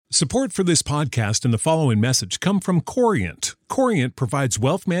Support for this podcast and the following message come from Corient. Corient provides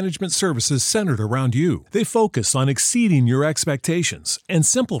wealth management services centered around you. They focus on exceeding your expectations and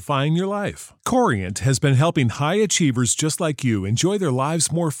simplifying your life. Corient has been helping high achievers just like you enjoy their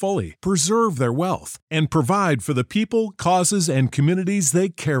lives more fully, preserve their wealth, and provide for the people, causes, and communities they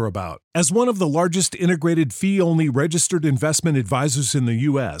care about. As one of the largest integrated fee-only registered investment advisors in the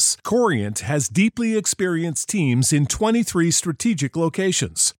U.S., Corient has deeply experienced teams in 23 strategic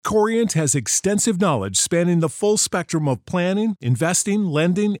locations. Corient has extensive knowledge spanning the full spectrum of planning, investing,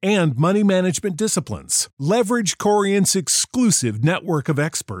 lending, and money management disciplines. Leverage Corient's exclusive network of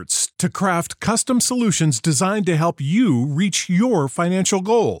experts to craft custom solutions designed to help you reach your financial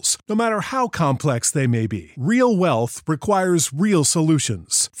goals, no matter how complex they may be. Real wealth requires real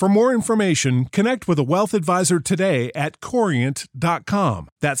solutions. For more information, connect with a wealth advisor today at Corient.com.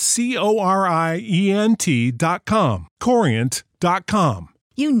 That's Corient.com. Corient.com.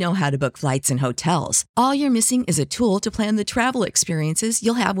 You know how to book flights and hotels. All you're missing is a tool to plan the travel experiences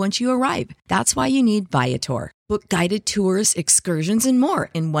you'll have once you arrive. That's why you need Viator. Book guided tours, excursions, and more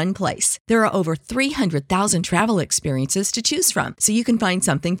in one place. There are over 300,000 travel experiences to choose from, so you can find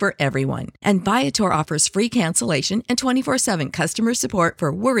something for everyone. And Viator offers free cancellation and 24/7 customer support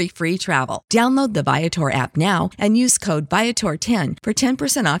for worry-free travel. Download the Viator app now and use code Viator10 for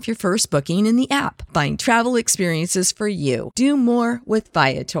 10% off your first booking in the app. Find travel experiences for you. Do more with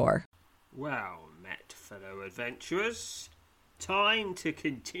Viator. Well met, fellow adventurers. Time to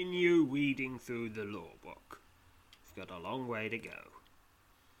continue reading through the law book. We've got a long way to go.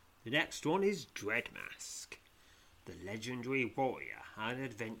 The next one is Dreadmask, the legendary warrior and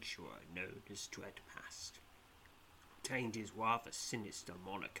adventurer known as Dreadmask. Obtained his rather sinister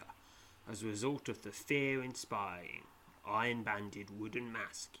moniker as a result of the fear-inspiring, iron-banded wooden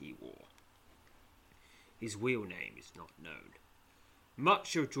mask he wore. His real name is not known.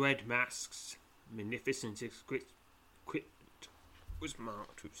 Much of Dreadmask's magnificent equipment was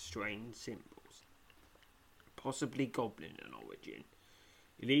marked with strange symbols, possibly goblin in origin,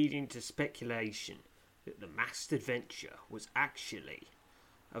 leading to speculation that the masked adventurer was actually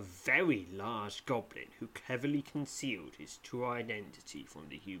a very large goblin who cleverly concealed his true identity from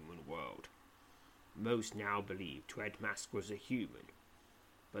the human world. Most now believe Dreadmask was a human,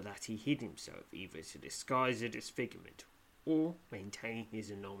 but that he hid himself either to disguise a disfigurement or maintain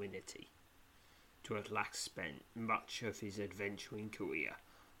his anonymity. Dreadmask spent much of his adventuring career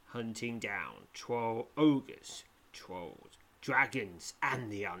hunting down ogres, trolls, dragons, and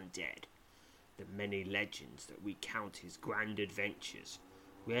the undead. The many legends that recount his grand adventures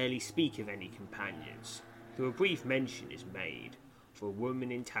rarely speak of any companions, though a brief mention is made for a woman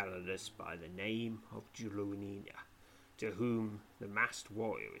in Talanus by the name of Julunina, to whom the masked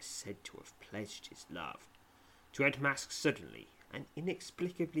warrior is said to have pledged his love. Dreadmask suddenly and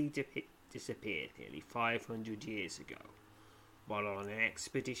inexplicably disappeared nearly 500 years ago, while on an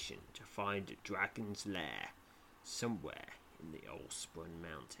expedition to find a dragon's lair somewhere in the Allsprun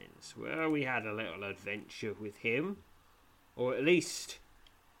Mountains. Well, we had a little adventure with him, or at least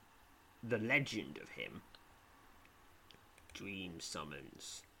the legend of him. Dream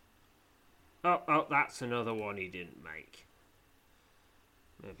summons. Oh, that's another one he didn't make.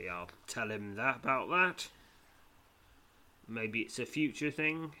 Maybe I'll tell him about that. Maybe it's a future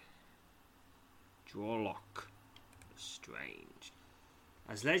thing. Drawlock. Strange.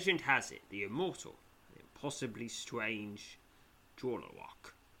 As legend has it, the immortal and impossibly strange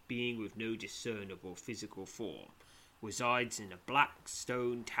Drawlock, being with no discernible physical form, resides in a black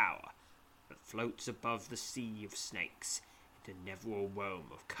stone tower that floats above the sea of snakes in the netherworld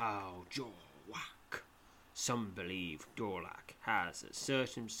realm of Khal Jorwak. Some believe Drawlock has at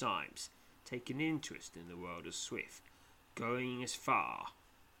certain times taken interest in the world of Swift, going as far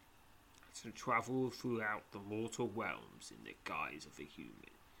to travel throughout the mortal realms in the guise of a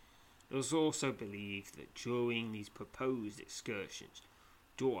human. It was also believed that during these proposed excursions,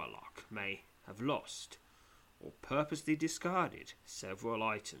 Drawlock may have lost or purposely discarded several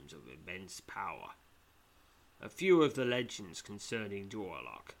items of immense power. A few of the legends concerning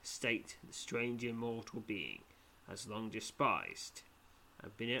Drawlock state the strange immortal being has long despised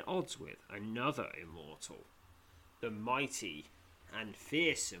and been at odds with another immortal, the mighty and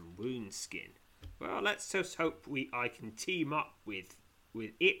fearsome Woundskin. Well, let's just hope I can team up with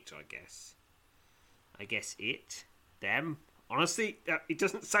it, I guess. I guess it, them. Honestly, it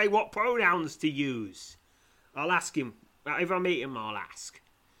doesn't say what pronouns to use. I'll ask him. If I meet him, I'll ask.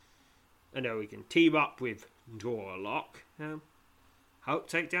 I know we can team up with Drawlock. Help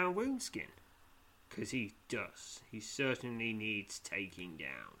take down Woundskin. Because he does. He certainly needs taking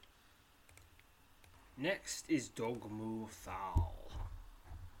down. Next is Dogmu Thal,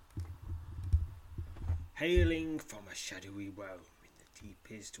 hailing from a shadowy realm in the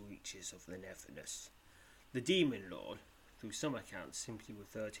deepest reaches of the Neverness. The Demon Lord, through some accounts simply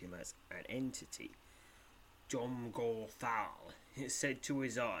referred to him as an entity, Jomgorthal, is said to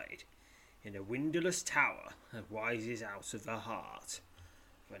reside in a windowless tower that rises out of the heart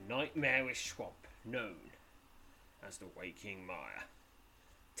of a nightmarish swamp known as the Waking Mire.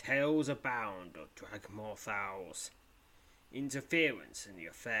 Tales abound of Dragmorthal's interference in the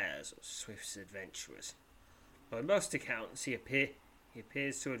affairs of Swift's adventurers. By most accounts, he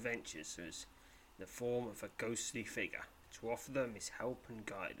appears to adventurers in the form of a ghostly figure to offer them his help and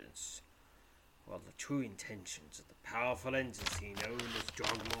guidance, while the true intentions of the powerful entity known as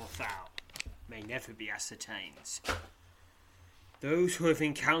Dragmorthal may never be ascertained. Those who have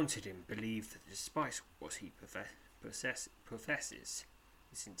encountered him believe that despite what he professes,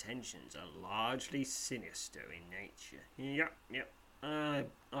 his intentions are largely sinister in nature. Yep, I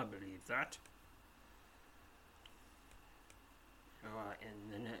believe that. Alright,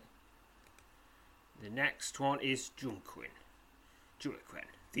 and the next one is Jurakwen.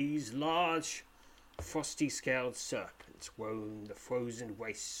 These large, frosty-scaled serpents roam the frozen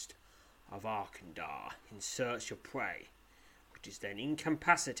waste of Arkandar in search of prey, which is then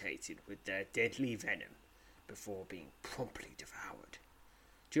incapacitated with their deadly venom before being promptly devoured.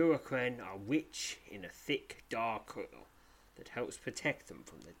 Jurakwen are rich in a thick, dark oil that helps protect them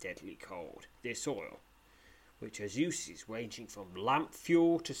from the deadly cold. This oil, which has uses ranging from lamp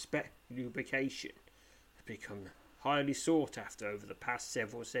fuel to lubrication, has become highly sought after over the past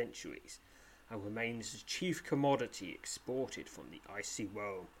several centuries and remains the chief commodity exported from the icy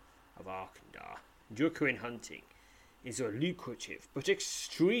realm of Arkandar. Jurakwen hunting is a lucrative but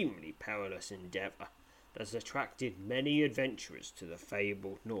extremely perilous endeavour that has attracted many adventurers to the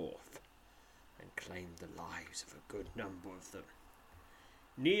fabled north and claimed the lives of a good number of them.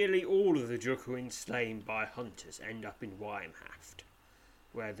 Nearly all of the Jurakwen slain by hunters end up in Weimhaft,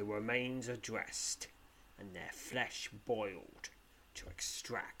 where the remains are dressed and their flesh boiled to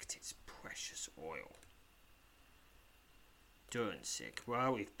extract its precious oil. Dunsig.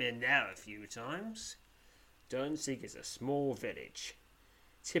 Well, we've been there a few times. Dunsig is a small village,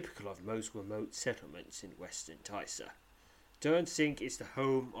 typical of most remote settlements in western Tysa. Dunsig is the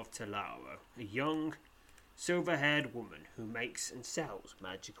home of Talaro, a young, silver-haired woman who makes and sells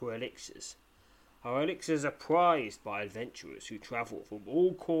magical elixirs. Her elixirs are prized by adventurers who travel from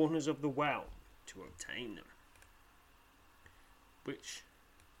all corners of the realm to obtain them, which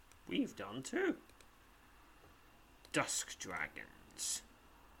we've done too. Dusk Dragons.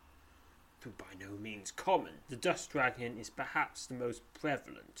 Though by no means common, the Dusk Dragon is perhaps the most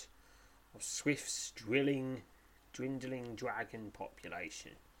prevalent of Swift's dwindling dragon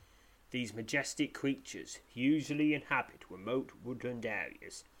population. These majestic creatures usually inhabit remote woodland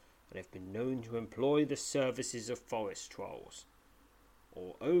areas and have been known to employ the services of forest trolls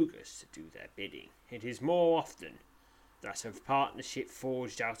or ogres to do their bidding. It is more often that of partnership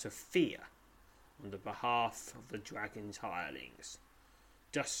forged out of fear on the behalf of the dragon's hirelings.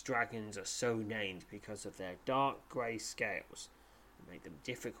 Dusk dragons are so named because of their dark grey scales that make them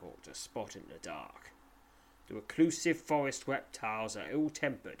difficult to spot in the dark. The reclusive forest reptiles are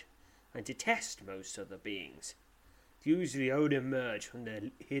ill-tempered and detest most other beings. They usually only emerge from their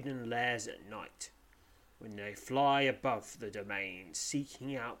hidden lairs at night, when they fly above the domain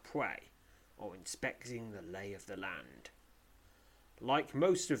seeking out prey or inspecting the lay of the land. Like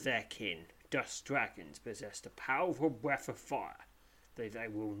most of their kin, Dusk dragons possess a powerful breath of fire that they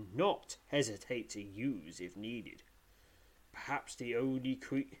will not hesitate to use if needed. Perhaps the only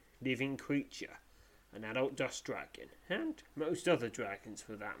living creature an adult Dusk dragon, and most other dragons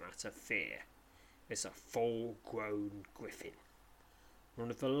for that matter, fear, is a full-grown griffin. One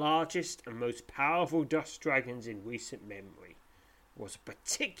of the largest and most powerful Dusk dragons in recent memory was a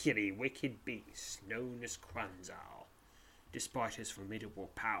particularly wicked beast known as Kranzal. Despite his formidable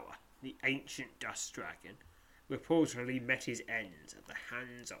power, the ancient Dusk dragon reportedly met his end at the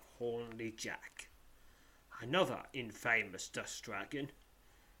hands of Hornly Jack. Another infamous Dusk dragon,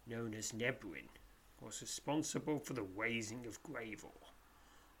 known as Nebrin, was responsible for the razing of Gravel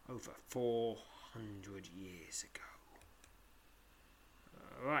over 400 years ago.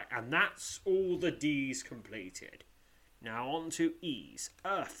 Alright, and that's all the D's completed. Now on to E's,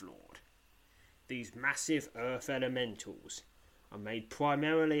 Earthlord. These massive earth elementals are made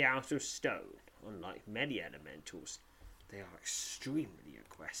primarily out of stone. Unlike many elementals, they are extremely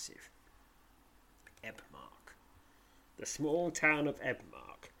aggressive. Ebmark. The small town of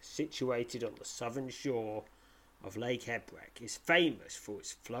Ebmark, situated on the southern shore of Lake Ebrek, is famous for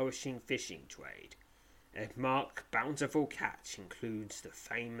its flourishing fishing trade. Ebmark's bountiful catch includes the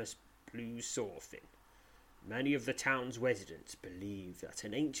famous blue swordfin, Many of the town's residents believe that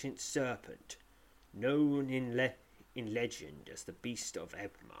an ancient serpent, known in legend as the Beast of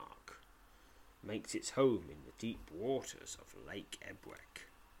Ebmark, makes its home in the deep waters of Lake Ebrek.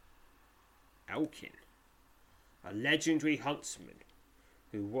 Elkin, a legendary huntsman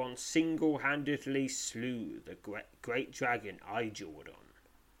who once single-handedly slew the great dragon Ijordon.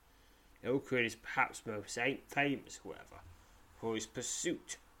 Elkin is perhaps most famous, however, for his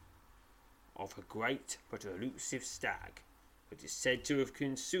pursuit of a great but elusive stag that is said to have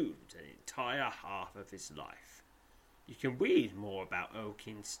consumed an entire half of his life. You can read more about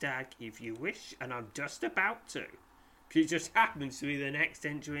Elkin's stag if you wish, and I'm just about to, because it just happens to be the next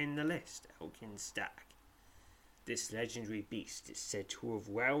entry in the list, Elkin's stag. This legendary beast is said to have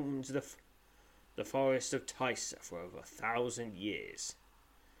roamed the forest of Tysa for over 1,000 years.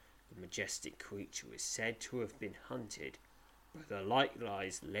 The majestic creature is said to have been hunted by the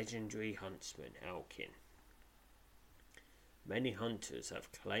likewise legendary huntsman Elkin. Many hunters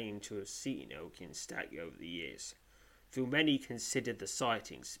have claimed to have seen Elkin's stag over the years, though many considered the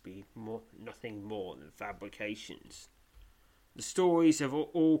sightings to be nothing more than fabrications. The stories have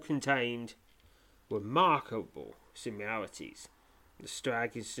all contained remarkable similarities. The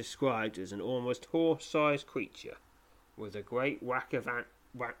stag is described as an almost horse-sized creature with a great whack of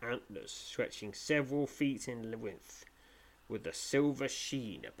antlers stretching several feet in width, with a silver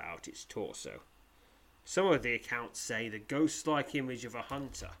sheen about its torso. Some of the accounts say the ghost-like image of a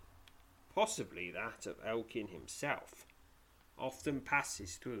hunter, possibly that of Elkin himself, often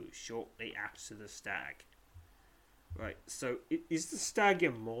passes through shortly after the stag. Right, so is the stag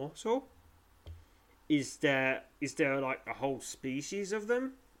immortal? Is there like a whole species of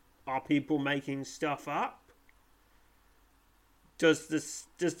them? Are people making stuff up? Does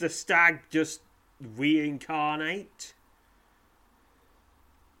the stag just reincarnate?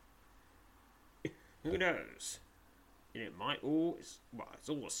 Who knows? And it might it's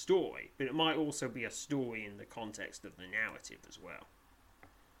all a story, but it might also be a story in the context of the narrative as well.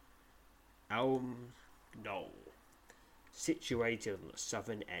 Elm Knoll, situated on the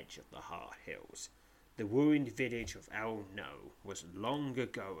southern edge of the Hart Hills, the ruined village of Elm Knoll was long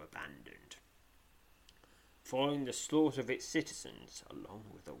ago abandoned. Following the slaughter of its citizens, along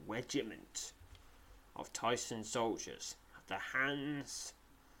with a regiment of Tyson soldiers at the hands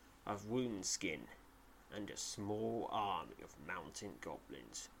of Woundskin and a small army of mountain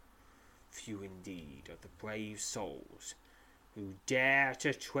goblins, few indeed are the brave souls who dare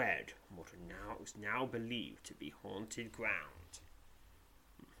to tread what is now believed to be haunted ground.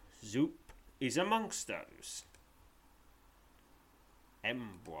 Zoop is amongst those.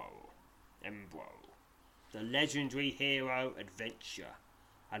 Embro, the legendary hero, adventurer,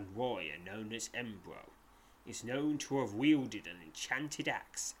 and warrior known as Embro, is known to have wielded an enchanted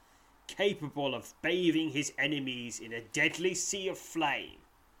axe capable of bathing his enemies in a deadly sea of flame.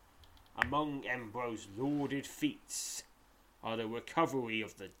 Among Embro's lauded feats are the recovery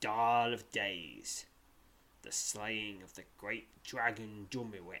of the Dial of Days, the slaying of the great dragon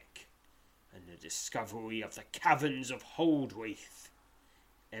Dumirek, and the discovery of the caverns of Holdwreath.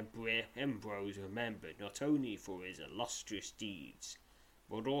 Embro is remembered not only for his illustrious deeds,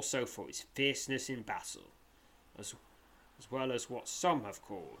 but also for his fierceness in battle, as well as what some have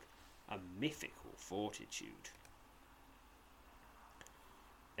called a mythical fortitude.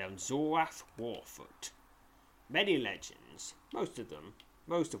 Elzorath Warfoot. Many legends, most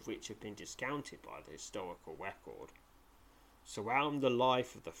of which have been discounted by the historical record, surround the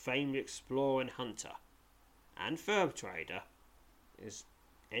life of the famed explorer and hunter and fur trader is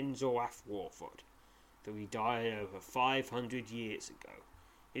Elzorath Warfoot, though he died over 500 years ago.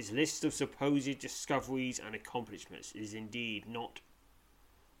 His list of supposed discoveries and accomplishments is indeed not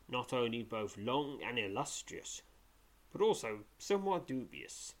only both long and illustrious, but also somewhat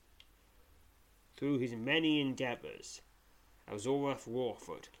dubious. Through his many endeavours, Elzorath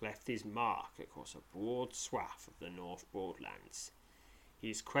Warfoot left his mark across a broad swath of the North Broadlands. He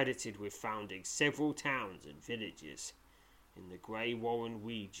is credited with founding several towns and villages in the Grey Warren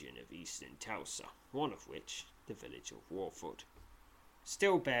region of eastern Tulsa, one of which, the village of Warfoot,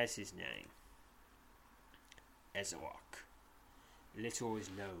 still bears his name. Ezrock. Little is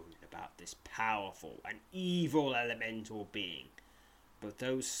known about this powerful and evil elemental being, but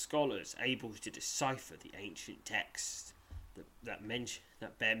those scholars able to decipher the ancient texts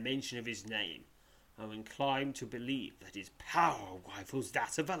that bear mention of his name are inclined to believe that his power rivals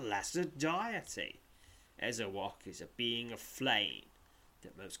that of a lesser deity. Ezrock is a being of flame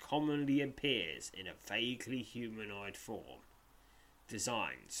that most commonly appears in a vaguely humanoid form.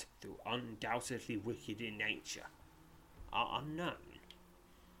 Designs, though undoubtedly wicked in nature, are unknown.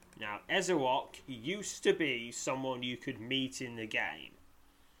 Now, Ezerok used to be someone you could meet in the game.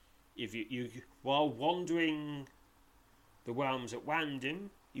 If you while wandering the realms at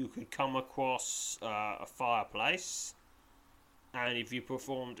Wandin, you could come across a fireplace, and if you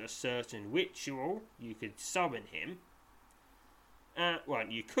performed a certain ritual, you could summon him. Well,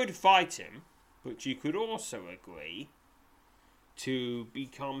 you could fight him, but you could also agree to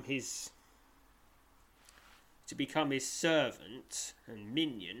become his servant and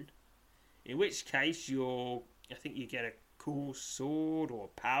minion. In which case, I think you get a cool sword or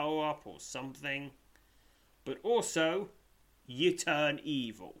a power up or something. But also, you turn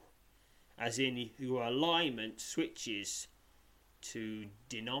evil, as in your alignment switches to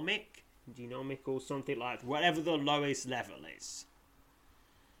dynamic or something like that, whatever the lowest level is.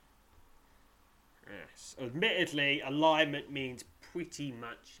 Yes. Admittedly, alignment means pretty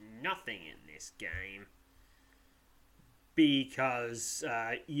much nothing in this game, because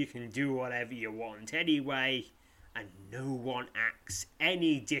you can do whatever you want anyway, and no one acts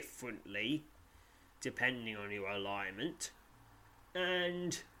any differently depending on your alignment,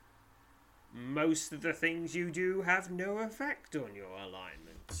 and most of the things you do have no effect on your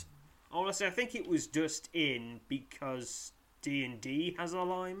alignment. Honestly, I think it was just in because D&D has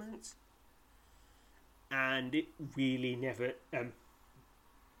alignment, and it really never... and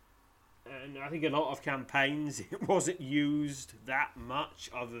I think a lot of campaigns, it wasn't used that much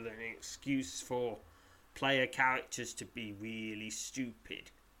other than an excuse for player characters to be really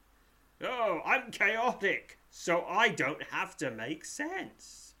stupid. Oh, I'm chaotic, so I don't have to make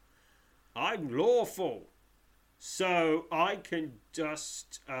sense. I'm lawful, so I can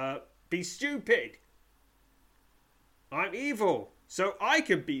just be stupid. I'm evil, so I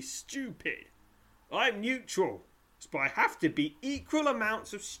can be stupid. I'm neutral, but I have to be equal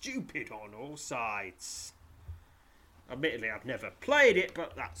amounts of stupid on all sides. Admittedly, I've never played it,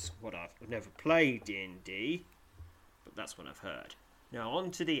 but that's what I've never played D&D, but that's what I've heard. Now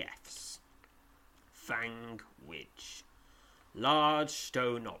on to the F's. Fang Ridge. Large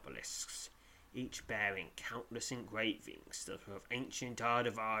stone obelisks, each bearing countless engravings that are of ancient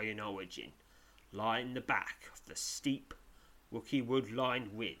Ardavarian origin, line the back of the steep, rocky wood-lined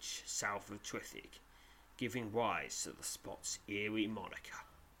ridge south of Trithig, giving rise to the spot's eerie moniker,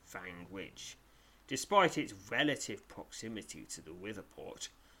 Fang Ridge. Despite its relative proximity to the Witherport,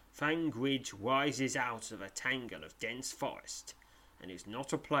 Fang Ridge rises out of a tangle of dense forest and is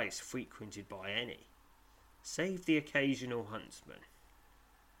not a place frequented by any, save the occasional huntsman.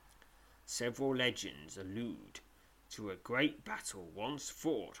 Several legends allude to a great battle once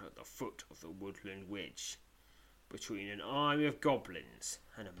fought at the foot of the woodland ridge between an army of goblins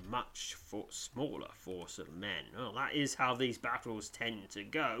and a much smaller force of men. Well, that is how these battles tend to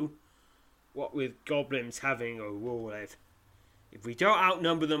go. What with goblins having a rule of, if we don't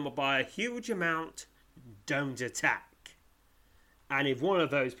outnumber them by a huge amount, don't attack. And if one of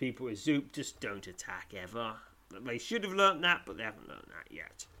those people is Zoop, just don't attack ever. They should have learnt that, but they haven't learnt that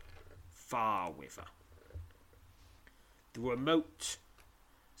yet. Farwither. The remote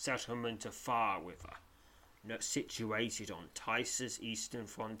settlement of Farwither, situated on Tysa's eastern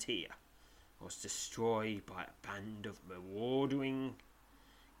frontier, was destroyed by a band of marauding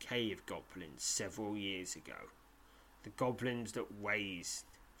cave goblins several years ago. The goblins that razed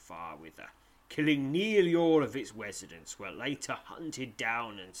Farwither, killing nearly all of its residents, were later hunted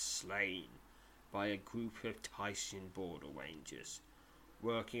down and slain by a group of Tysian border rangers,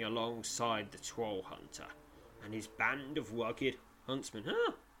 working alongside the troll hunter and his band of rugged huntsmen.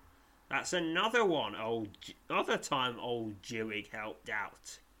 That's another one. Other time old Jirig helped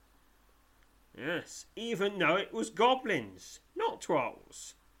out. Yes, even though it was goblins, not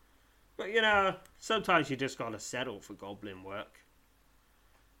trolls. But sometimes you just gotta settle for goblin work.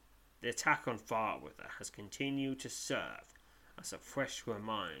 The attack on Farwither has continued to serve as a fresh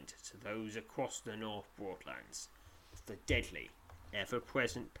reminder to those across the North Broadlands of the deadly,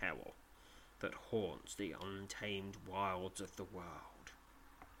 ever-present peril that haunts the untamed wilds of the world.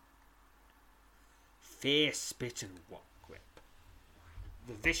 Fear-spitten Rockgrip.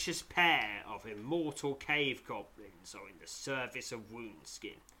 The vicious pair of immortal cave goblins are in the service of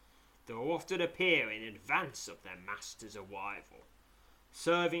Runeskin. They often appear in advance of their master's arrival,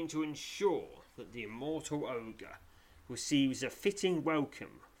 serving to ensure that the immortal ogre receives a fitting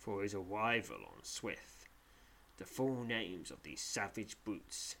welcome for his arrival on Swith. The full names of these savage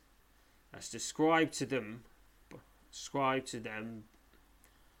brutes, as ascribed to them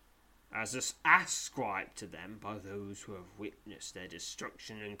by those who have witnessed their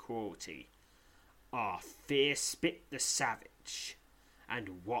destruction and cruelty, are Fearspit the Savage and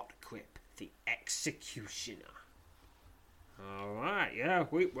Whatgrip the Executioner. Alright, yeah,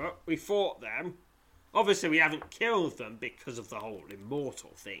 we fought them. Obviously we haven't killed them because of the whole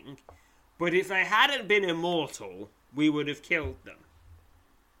immortal thing. But if they hadn't been immortal, we would have killed them.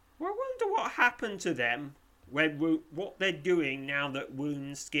 Well, I wonder what happened to them, what they're doing now that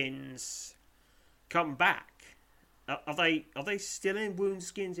Woundskin's come back. Are they still in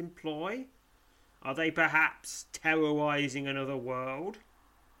Woundskin's employ? Are they perhaps terrorising another world?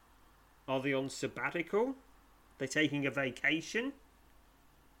 Are they on sabbatical? They taking a vacation?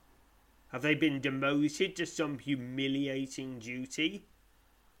 Have they been demoted to some humiliating duty?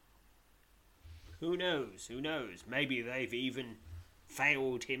 Who knows? Maybe they've even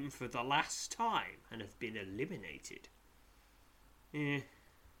failed him for the last time and have been eliminated.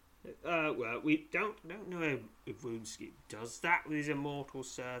 Well, we don't know if Woundskin does that with his immortal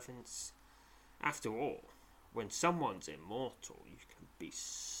servants. After all, when someone's immortal, you can be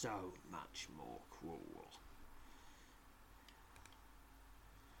so much more cruel.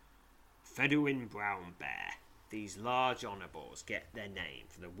 Fedouin Brown Bear. These large omnivores get their name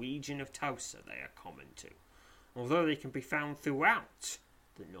from the region of Tosa they are common to. Although they can be found throughout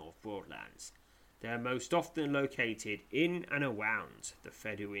the North Broadlands, they are most often located in and around the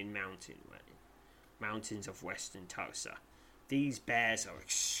Fedouin mountains of western Tosa. These bears are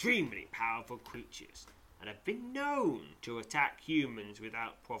extremely powerful creatures and have been known to attack humans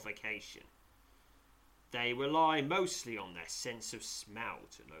without provocation. They rely mostly on their sense of smell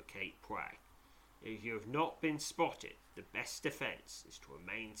to locate prey. If you have not been spotted, the best defence is to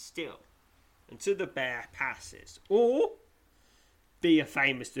remain still until the bear passes, or be a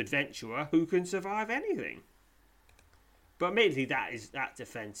famous adventurer who can survive anything. But admittedly, that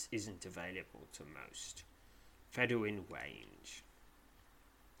defence isn't available to most. Fedouin Range.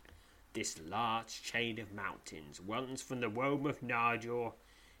 This large chain of mountains runs from the Rome of Najor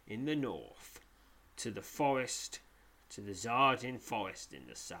in the north to the Zardin Forest in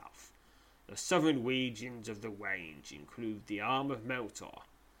the south. The southern regions of the range include the Arm of Meltor,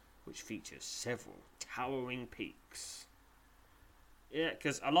 which features several towering peaks. Yeah,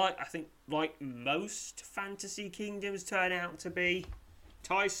 because I think like most fantasy kingdoms turn out to be,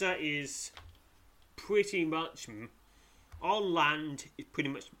 Tysa is pretty much on land. Is pretty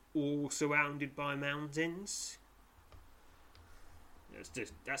much all surrounded by mountains.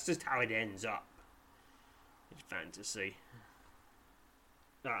 That's just how it ends up in fantasy.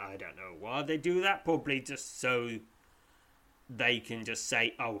 I don't know why they do that. Probably just so they can just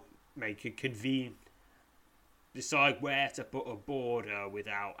say, make it convenient. Decide where to put a border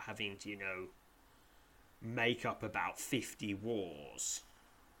without having to, make up about 50 wars.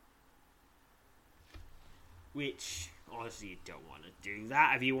 Which, honestly, you don't want to do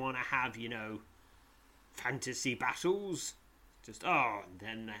that. If you want to have, fantasy battles, just, and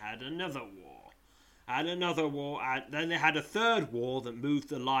then they had another war. And another war, and then they had a third war that moved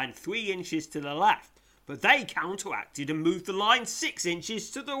the line 3 inches to the left. But they counteracted and moved the line 6 inches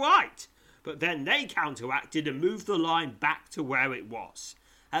to the right. But then they counteracted and moved the line back to where it was.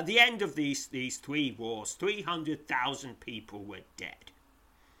 At the end of these 3 wars, 300,000 people were dead.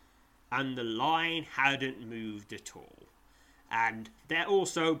 And the line hadn't moved at all. And they're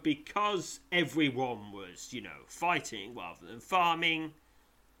also, because everyone was, fighting rather than farming,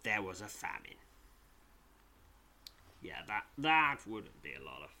 there was a famine. Yeah, that wouldn't be a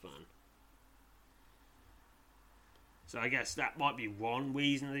lot of fun. So I guess that might be one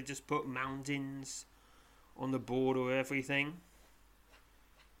reason they just put mountains on the border of everything.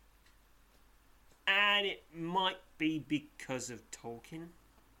 And it might be because of Tolkien.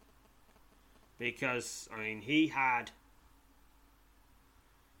 Because, he had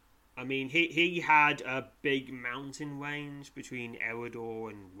a big mountain range between Eredor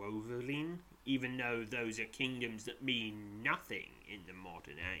and Roverlin, even though those are kingdoms that mean nothing in the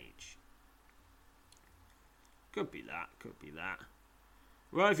modern age. Could be that.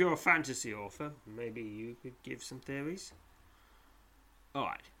 Well, if you're a fantasy author, maybe you could give some theories.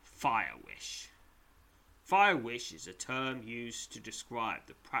 Alright, Fire Wish. Fire Wish is a term used to describe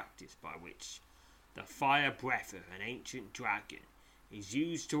the practice by which the fire breath of an ancient dragon is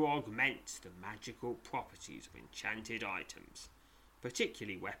used to augment the magical properties of enchanted items,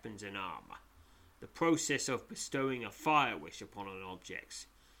 particularly weapons and armour. The process of bestowing a fire wish upon an object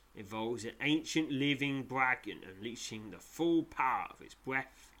involves an ancient living dragon unleashing the full power of its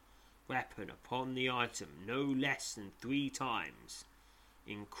weapon upon the item no less than 3 times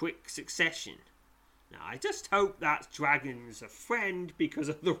in quick succession. Now, I just hope that dragon's a friend, because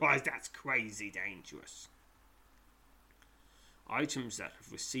otherwise that's crazy dangerous. Items that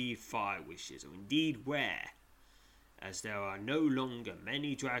have received fire wishes are indeed rare, as there are no longer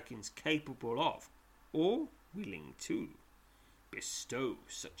many dragons capable of, or willing to, bestow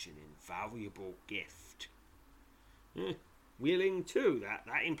such an invaluable gift. Willing too, that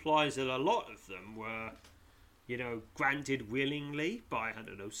implies that a lot of them were, granted willingly by,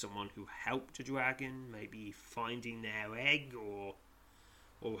 someone who helped a dragon, maybe finding their egg or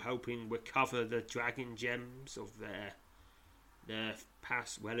helping recover the dragon gems of their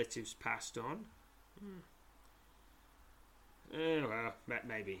past relatives passed on. Well,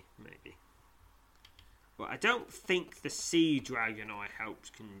 maybe. Well, I don't think the sea dragon I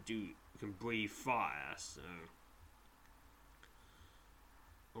helped can breathe fire, so...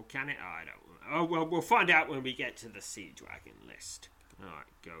 Or can it? I don't know. Oh, well, we'll find out when we get to the sea dragon list. Alright,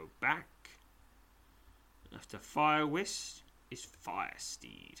 go back. After Fire Wisp is Fire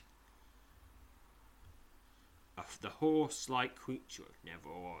Steed. Of the horse-like creature of never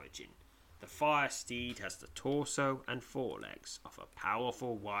origin, the Fire Steed has the torso and forelegs of a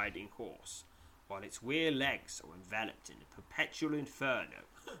powerful riding horse, while its rear legs are enveloped in a perpetual inferno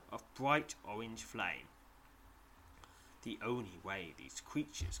of bright orange flame. The only way these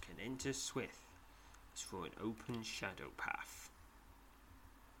creatures can enter Swith is through an open shadow path.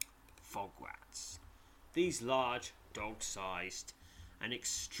 Fog rats. These large, dog-sized, and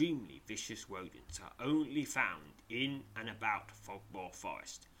extremely vicious rodents are only found in and about Fogbough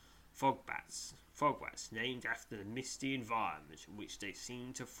Forest. Fog rats, named after the misty environment in which they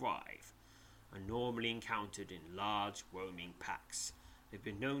seem to thrive, are normally encountered in large, roaming packs. They've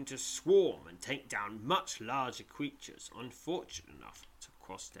been known to swarm and take down much larger creatures unfortunate enough to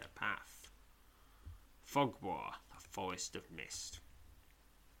cross their path. Fogbough, the Forest of Mist.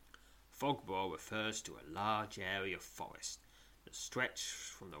 Fogbough refers to a large area of forest that stretched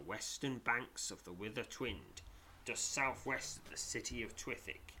from the western banks of the Wither Twind just southwest of the city of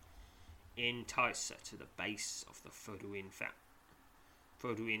Twithick, in Tysa to the base of the Froduin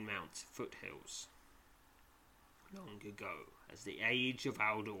Mount foothills. Long ago, as the age of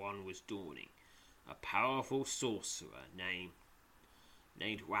Alderaan was dawning, a powerful sorcerer named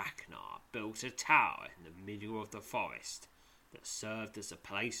Ragnar built a tower in the middle of the forest that served as a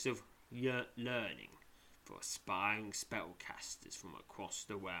place of learning for aspiring spellcasters from across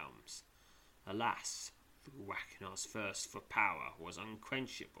the realms. Alas, Ragnar's thirst for power was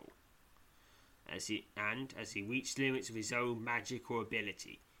unquenchable. As he reached limits of his own magical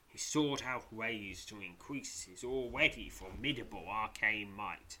ability, he sought out ways to increase his already formidable arcane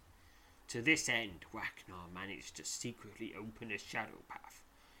might. To this end, Ragnar managed to secretly open a shadow path,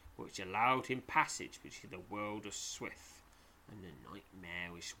 which allowed him passage between the world of Swith and the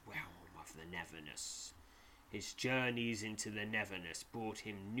nightmarish realm of the Neverness. His journeys into the Neverness brought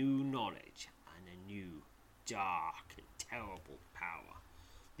him new knowledge and a new, dark and terrible power.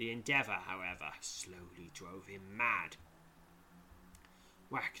 The endeavour, however, slowly drove him mad.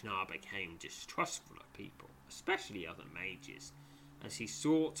 Ragnar became distrustful of people, especially other mages, as he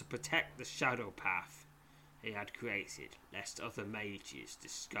sought to protect the shadow path he had created, lest other mages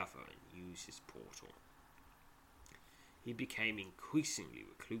discover and use his portal. He became increasingly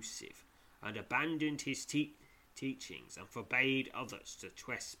reclusive and abandoned his teachings and forbade others to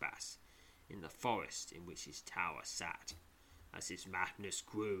trespass in the forest in which his tower sat. As his madness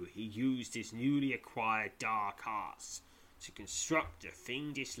grew, he used his newly acquired dark arts to construct a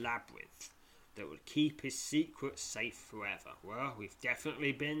fiendish labyrinth that would keep his secrets safe forever. Well, we've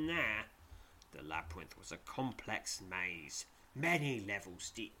definitely been there. The labyrinth was a complex maze, many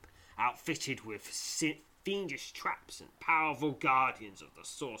levels deep, outfitted with fiendish traps and powerful guardians of the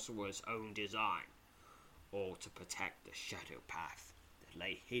sorcerer's own design, all to protect the shadow path that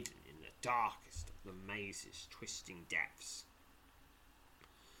lay hidden in the darkest of the maze's twisting depths.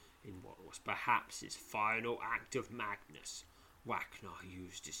 In what was perhaps his final act of madness, Ragnar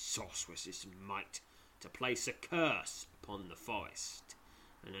used his sorceress's might to place a curse upon the forest,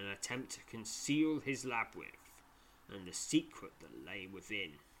 in an attempt to conceal his labyrinth and the secret that lay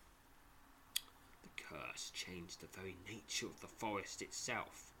within. The curse changed the very nature of the forest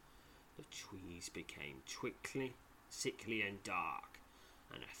itself. The trees became sickly and dark,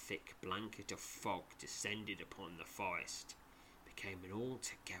 and a thick blanket of fog descended upon the forest, became an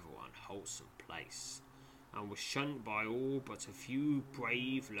altogether unwholesome place, and was shunned by all but a few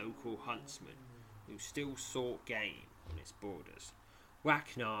brave local huntsmen who still sought game on its borders.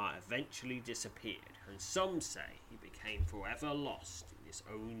 Ragnar eventually disappeared, and some say he became forever lost in his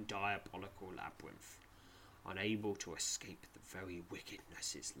own diabolical labyrinth, unable to escape the very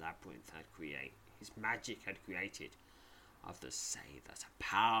wickedness his magic had created. Others say that a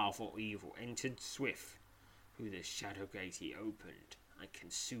powerful evil entered Swith through the shadow gate he opened and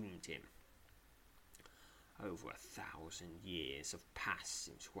consumed him. Over 1,000 years have passed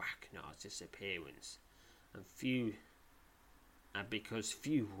since Ragnar's disappearance, and few and because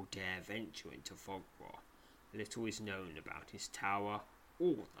few will dare venture into Fogbough, little is known about his tower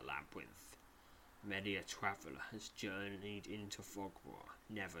or the labyrinth. Many a traveller has journeyed into Fogbough,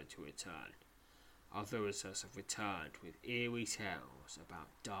 never to return. Others have returned with eerie tales about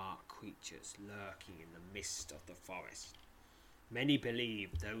dark creatures lurking in the mist of the forest. Many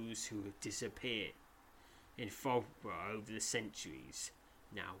believe those who have disappeared in Fogbough over the centuries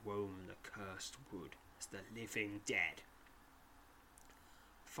now roam the cursed wood as the living dead.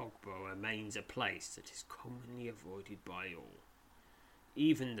 Fogbough remains a place that is commonly avoided by all.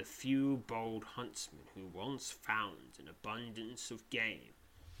 Even the few bold huntsmen who once found an abundance of game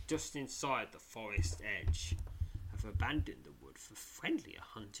just inside the forest edge have abandoned the wood for friendlier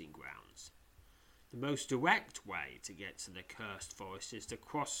hunting grounds. The most direct way to get to the cursed forest is to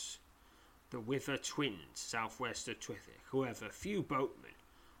cross the River Twins southwest of Trithik. However, few boatmen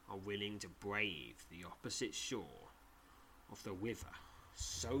are willing to brave the opposite shore of the river,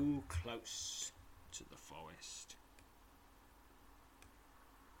 so close to the forest.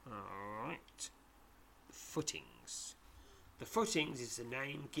 Alright. The Footings. The Footings is the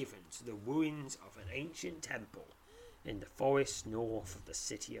name given to the ruins of an ancient temple in the forest north of the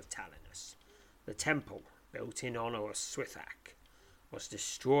city of Talinus. The temple, built in honour of Swithak, was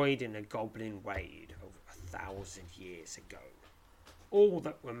destroyed in a goblin raid over 1,000 years ago. All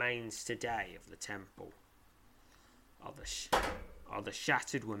that remains today of the temple are the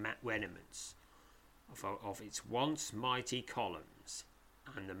shattered remnants of its once mighty columns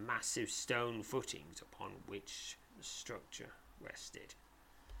and the massive stone footings upon which the structure rested.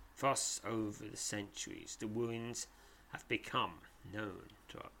 Thus, over the centuries, the ruins have become known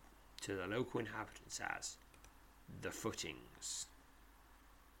to the local inhabitants as the Footings.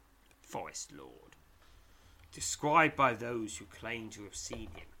 Forest Lord. Described by those who claim to have seen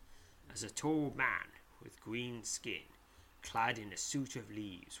him as a tall man with green skin, clad in a suit of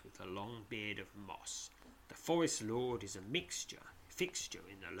leaves with a long beard of moss, the Forest Lord is a fixture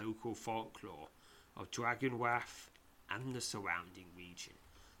in the local folklore of Dragonwath and the surrounding region.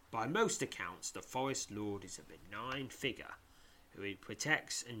 By most accounts, the Forest Lord is a benign figure who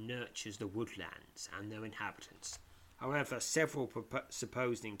protects and nurtures the woodlands and their inhabitants. However, several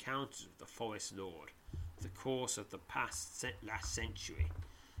supposed encounters of the Forest Lord, the course of the last century,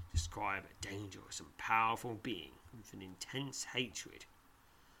 describe a dangerous and powerful being with an intense hatred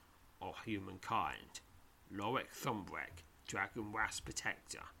of humankind. Lorik Thumbreck, Dragonwath's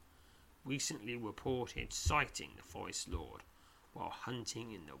protector, recently reported sighting the Forest Lord while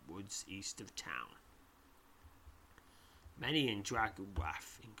hunting in the woods east of town. Many in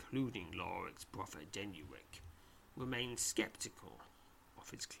Dragonwath, including Lorik's brother Denurik, remain sceptical of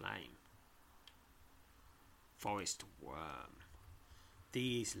his claim. Forest Worm.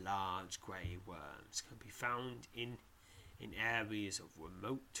 These large grey worms can be found in areas of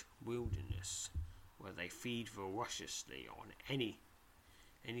remote wilderness where they feed voraciously on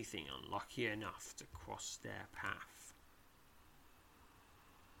anything unlucky enough to cross their path.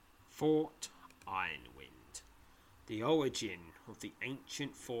 Fort Ironwind. The origin of the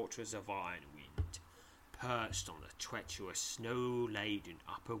ancient fortress of Ironwind, perched on the treacherous snow-laden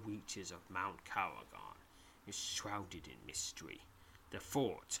upper reaches of Mount Karagan, is shrouded in mystery. The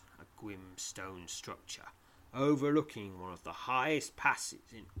fort, a grim stone structure, overlooking one of the highest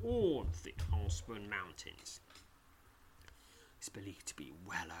passes in all of the Allsburn Mountains, is believed to be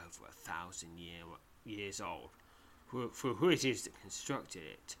well over 1,000 years old. For who it is that constructed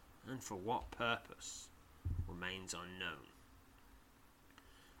it, and for what purpose, remains unknown.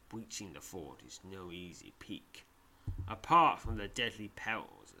 Breaching the fort is no easy peak. Apart from the deadly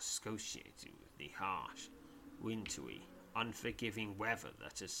perils associated with the harsh, wintry, unforgiving weather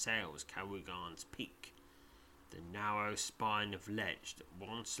that assails Karagan's peak, the narrow spine of ledge that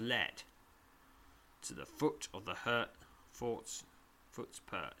once led to the foot of the fort's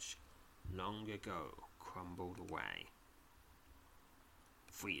perch long ago crumbled away.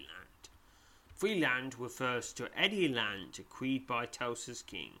 Freeland. Freeland refers to any land decreed by Tulsa's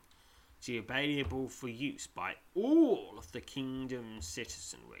king to be available for use by all of the kingdom's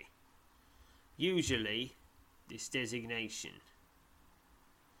citizenry. Usually, this designation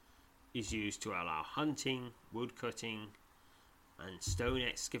is used to allow hunting, woodcutting, and stone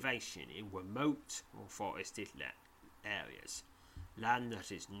excavation in remote or forested areas. Land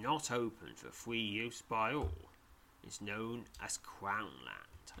that is not open for free use by all is known as Crown Land.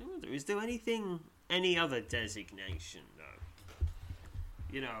 I wonder, is there any other designation though?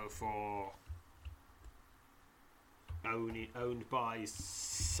 You know, for owned by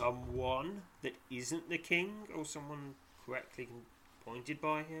someone that isn't the king, or someone correctly appointed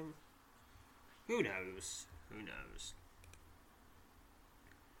by him? Who knows?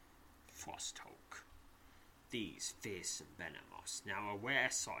 Frosthawk. These fearsome behemoths, now a rare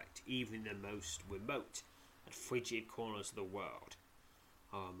sight even in the most remote and frigid corners of the world,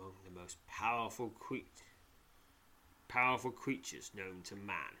 are among the most powerful creatures known to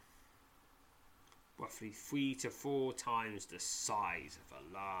man. Roughly 3 to 4 times the size of a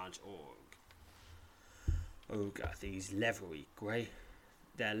large ogre,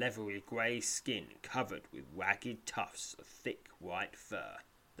 their leathery grey skin covered with ragged tufts of thick white fur.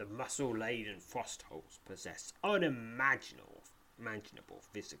 The muscle-laden Frosthawks possess unimaginable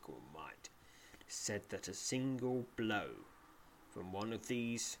physical might. It is said that a single blow from one of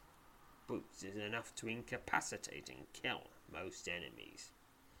these brutes is enough to incapacitate and kill most enemies.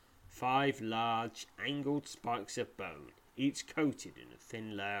 5 large, angled spikes of bone, each coated in a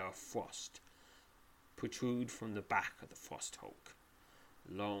thin layer of frost, protrude from the back of the Frosthawk.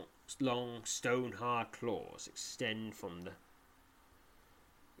 Long stone-hard claws extend from the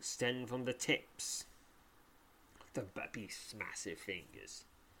tips of the beast's massive fingers.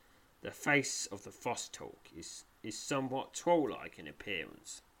 The face of the Frosthawk is somewhat troll-like in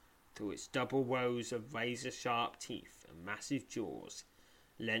appearance. Through its double rows of razor-sharp teeth and massive jaws,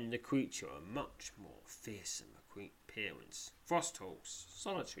 lend the creature a much more fearsome appearance. Frosthawks,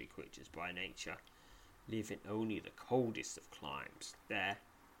 solitary creatures by nature, live in only the coldest of climes. There,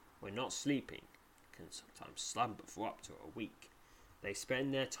 when not sleeping, can sometimes slumber for up to a week. They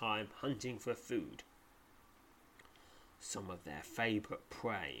spend their time hunting for food. Some of their favourite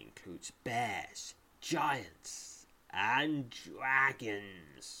prey includes bears, giants, and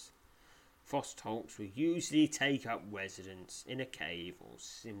dragons. Frosthawks will usually take up residence in a cave or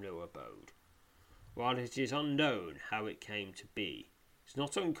similar abode. While it is unknown how it came to be, it's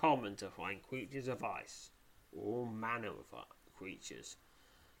not uncommon to find creatures of ice, all manner of creatures,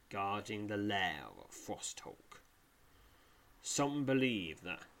 guarding the lair of a Frosthawk. Some believe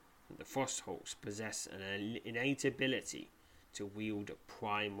that the Frosthawks possess an innate ability to wield a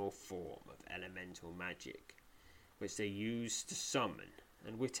primal form of elemental magic, which they use to summon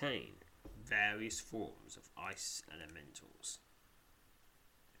and retain various forms of ice elementals.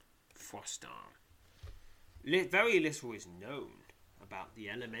 Frostarm. Very little is known about the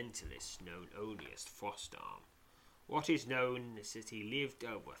elementalists known only as Frostarm. What is known is that he lived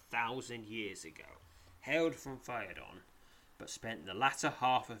over 1,000 years ago, hailed from Phaedon, but spent the latter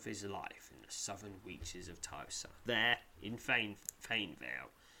half of his life in the southern reaches of Tysa. There, in Fainvale,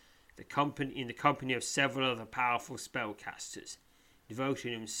 in the company of several other powerful spellcasters,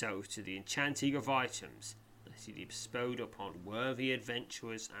 devoting himself to the enchanting of items that he bestowed upon worthy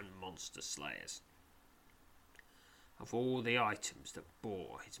adventurers and monster slayers. Of all the items that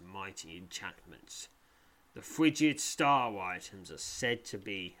bore his mighty enchantments, the frigid star items are said to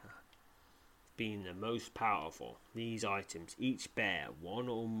be being the most powerful. These items each bear one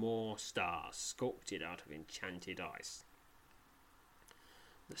or more stars sculpted out of enchanted ice.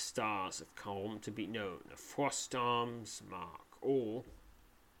 The stars have come to be known as Frostarm's Mark, or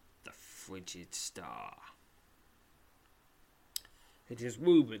the Frigid Star. It is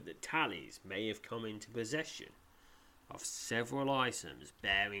rumoured that Tallies may have come into possession of several items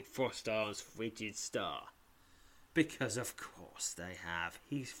bearing Frostarm's Frigid Star, because of course they have.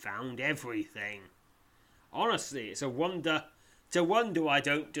 He's found everything. Honestly, it's a wonder. It's a wonder I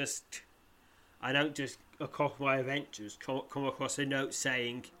don't just across my adventures come across a note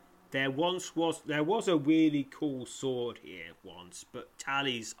saying there was a really cool sword here once, but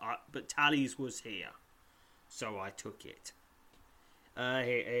Tallies was here, so I took it.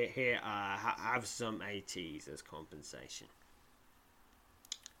 Here, have some ATs as compensation.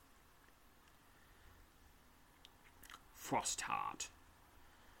 Frostheart.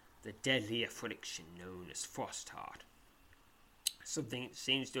 The deadly affliction known as Frostheart. Something that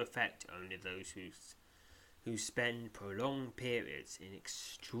seems to affect only those who spend prolonged periods in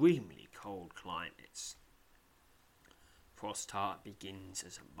extremely cold climates. Frostheart begins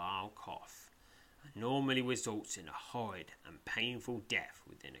as a mild cough and normally results in a horrid and painful death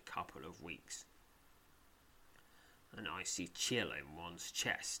within a couple of weeks. An icy chill in one's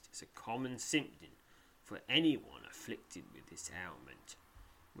chest is a common symptom for anyone afflicted with this ailment,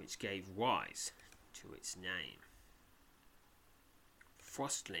 which gave rise to its name.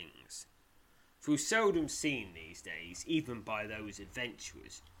 Frostlings. Though seldom seen these days, even by those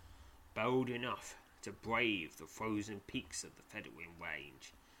adventurers bold enough to brave the frozen peaks of the Fedwin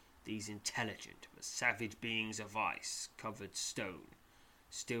Range, these intelligent but savage beings of ice-covered stone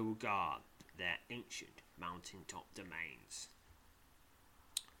still guard their ancient mountaintop domains.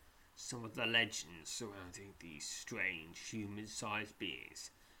 Some of the legends surrounding these strange human-sized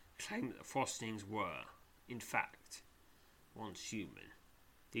beings claim that the Frostlings were, in fact, once human,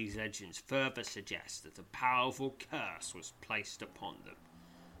 These legends further suggest that a powerful curse was placed upon them,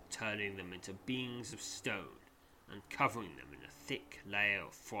 turning them into beings of stone and covering them in a thick layer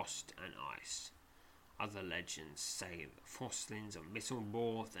of frost and ice. Other legends say that frostlings are little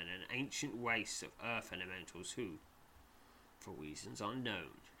more than an ancient race of earth elementals who, for reasons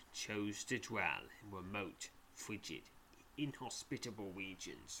unknown, chose to dwell in remote, frigid, inhospitable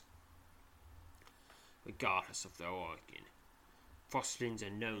regions. Regardless of their origin, frostlings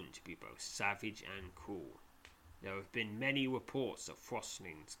are known to be both savage and cruel. There have been many reports of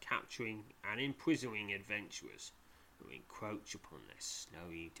frostlings capturing and imprisoning adventurers who encroach upon their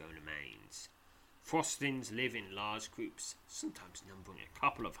snowy domains. Frostlings live in large groups, sometimes numbering a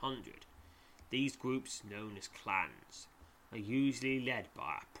couple of hundred. These groups, known as clans, are usually led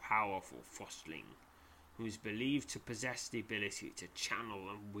by a powerful frostling who is believed to possess the ability to channel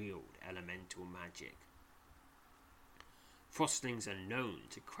and wield elemental magic. Frostlings are known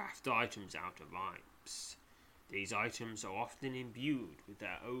to craft items out of ice. These items are often imbued with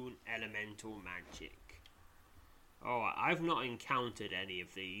their own elemental magic. Oh, I've not encountered any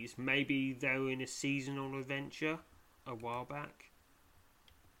of these. Maybe they were in a seasonal adventure a while back.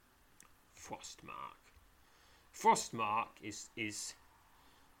 Frostmark. Frostmark is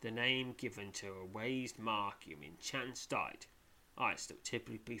the name given to a raised mark in enchanted ice that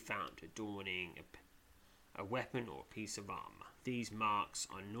typically be found adorning a weapon or a piece of armor. These marks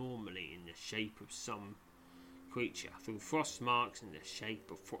are normally in the shape of some creature, though frost marks in the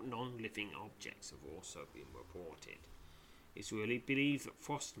shape of non-living objects have also been reported. It's really believed that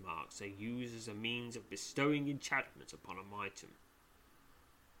frost marks are used as a means of bestowing enchantments upon an item,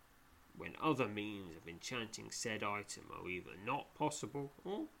 when other means of enchanting said item are either not possible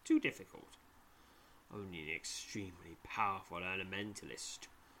or too difficult. Only an extremely powerful elementalist,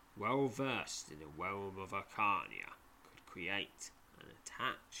 well versed in the realm of Arcania, could create and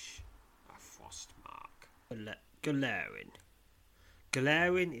attach a frost mark. Galarian.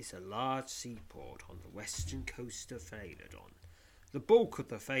 Galarian is a large seaport on the western coast of Phaledon. The bulk of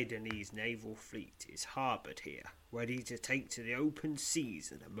the Phaedonese naval fleet is harboured here, ready to take to the open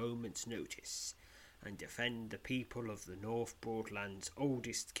seas at a moment's notice and defend the people of the North Broadland's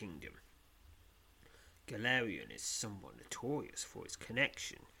oldest kingdom. Galarian is somewhat notorious for its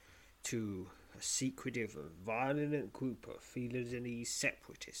connection to a secretive and violent group of Phaedonese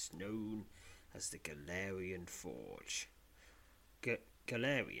separatists known as the Galarian Forge.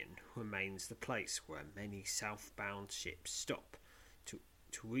 Galarian remains the place where many southbound ships stop to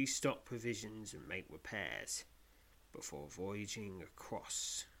restock provisions and make repairs before voyaging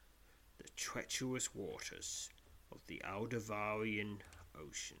across the treacherous waters of the Aldavarian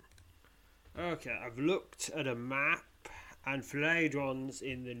Ocean. Okay, I've looked at a map, and Phaledon's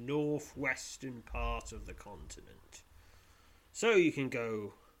in the northwestern part of the continent. So you can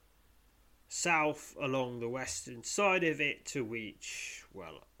go south along the western side of it to reach,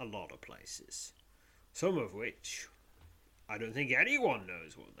 well, a lot of places. Some of which I don't think anyone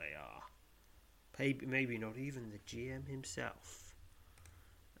knows what they are. Maybe not even the GM himself.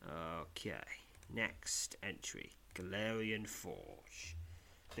 Okay, next entry. Galarian Forge.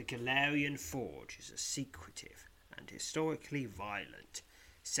 The Galarian Forge is a secretive and historically violent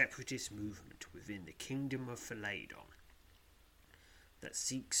separatist movement within the Kingdom of Phaledon that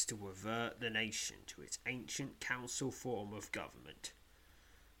seeks to revert the nation to its ancient council form of government.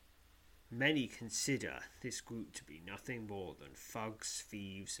 Many consider this group to be nothing more than thugs,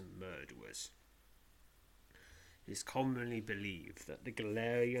 thieves, and murderers. It is commonly believed that the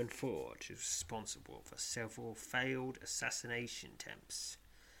Galarian Forge is responsible for several failed assassination attempts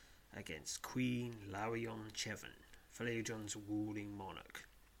against Queen Larion Chevan, Phaledon's ruling monarch.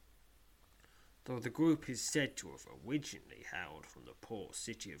 Though the group is said to have originally hailed from the port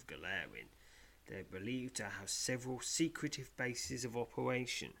city of Galarian, they are believed to have several secretive bases of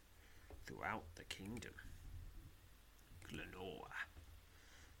operation throughout the kingdom. Glenora.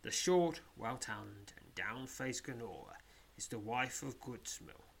 The short, well-taloned and down-faced Glenora is the wife of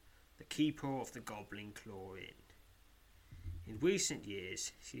Goodsmill, the keeper of the Goblin Claw Inn. In recent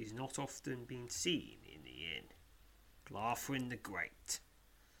years, she has not often been seen in the inn. Glarthrin the Great.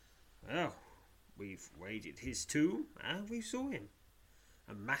 Well, we've raided his tomb, and we saw him.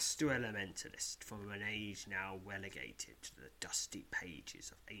 A master elementalist from an age now relegated to the dusty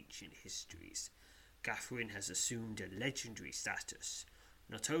pages of ancient histories, Glarthrin has assumed a legendary status,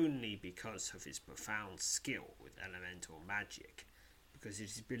 not only because of his profound skill with elemental magic, because it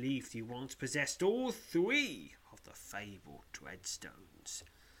is believed he once possessed all three of the fabled Dreadstones.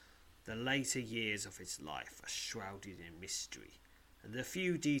 The later years of his life are shrouded in mystery, and the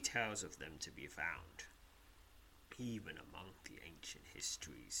few details of them to be found. even among the ancient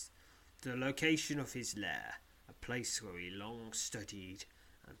histories. The location of his lair, a place where he long studied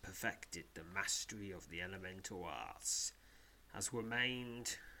and perfected the mastery of the elemental arts, has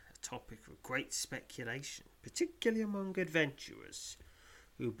remained a topic of great speculation, particularly among adventurers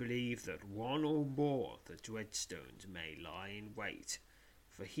who believe that one or more of the Dreadstones may lie in wait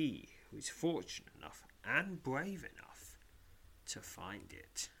for he who is fortunate enough and brave enough to find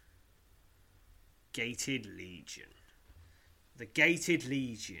it. Gated Legion. The Gated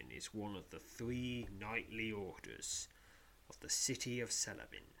Legion is one of the 3 knightly orders of the city of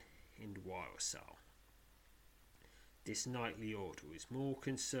Celebin in Wylsall. This knightly order is more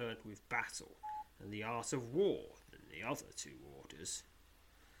concerned with battle and the art of war than the other 2 orders.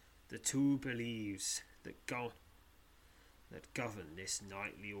 The 2 beliefs that govern this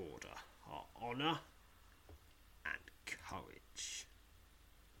knightly order are honour and courage.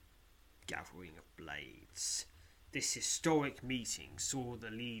 Gathering of Blades. This historic meeting saw the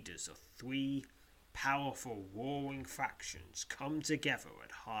leaders of 3 powerful warring factions come together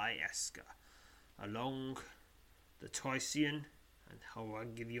at High Esker along the Tysian and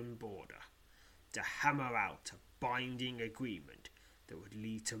Harangian border to hammer out a binding agreement that would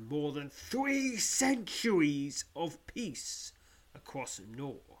lead to more than 3 centuries of peace across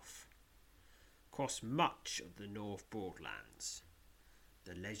much of the North Broadlands.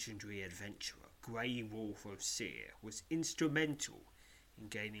 The legendary adventurer Grey Wolf of Seer was instrumental in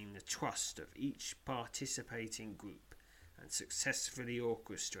gaining the trust of each participating group and successfully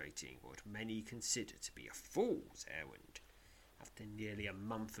orchestrating what many consider to be a fool's errand after nearly a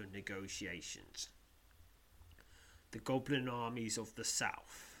month of negotiations. The goblin armies of the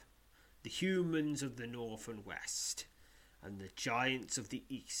south, the humans of the north and west, and the giants of the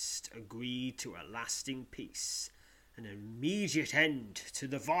east agreed to a lasting peace, an immediate end to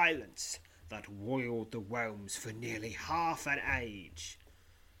the violence that roiled the realms for nearly half an age.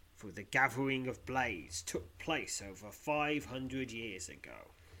 For the Gathering of Blades took place over 500 years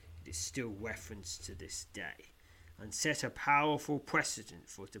ago. It is still referenced to this day, and set a powerful precedent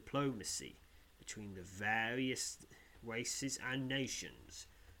for diplomacy between the various races and nations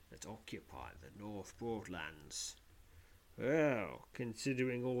that occupy the North Broadlands. Well,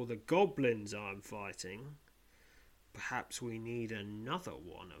 considering all the goblins I'm fighting, perhaps we need another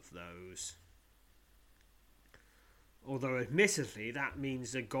one of those. Although admittedly that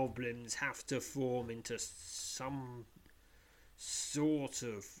means the goblins have to form into some sort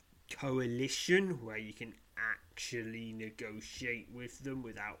of coalition where you can actually negotiate with them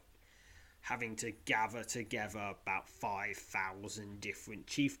without having to gather together about 5,000 different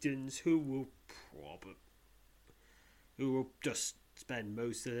chieftains who will just spend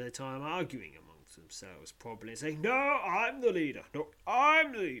most of their time arguing amongst themselves, probably saying, "No, I'm the leader. No,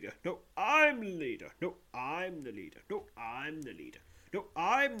 I'm the leader. No, I'm the leader. No, I'm the leader. No, I'm the leader. No,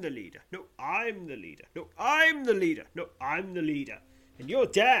 I'm the leader. No, I'm the leader. No, I'm the leader. No, I'm the leader. And you're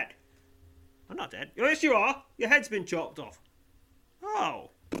dead." "I'm not dead." "Yes, you are. Your head's been chopped off."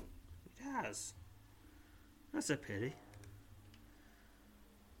 "Oh, it has. That's a pity."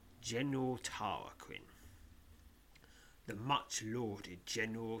 General Tarquin. The much-lauded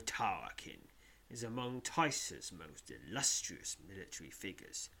General Tarquin is among Tysa's most illustrious military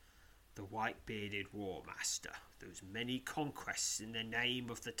figures. The white-bearded war master, whose many conquests in the name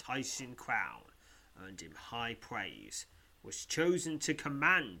of the Tysian crown earned him high praise, was chosen to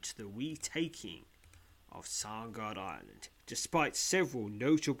command the retaking of Sarngard Island, despite several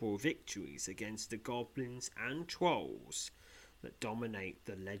notable victories against the goblins and trolls that dominate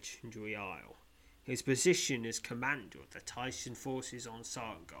the legendary isle. His position as commander of the Tysian forces on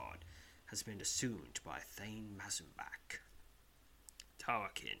Sarngard has been assumed by Thane Mazenbach.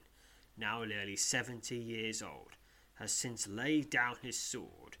 Tarquin, now nearly 70 years old, has since laid down his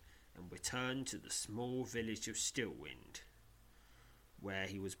sword and returned to the small village of Stillwind, where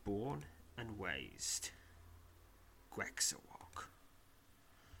he was born and raised. Grexawog.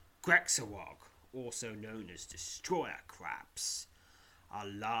 Grexawog, also known as Destroyer Crabs, are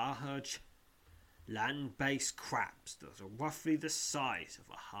large land-based crabs that are roughly the size of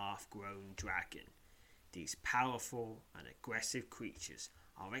a half-grown dragon. These powerful and aggressive creatures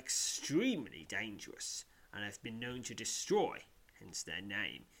are extremely dangerous and have been known to destroy, hence their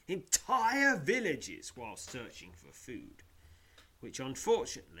name, entire villages while searching for food, which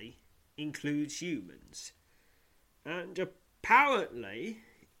unfortunately includes humans. And apparently,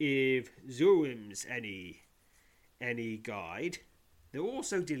 if Zurim's any guide, they're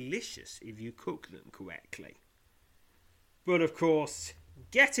also delicious if you cook them correctly. But of course,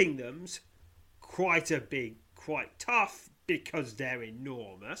 getting them's quite tough because they're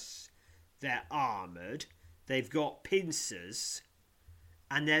enormous, they're armoured, they've got pincers,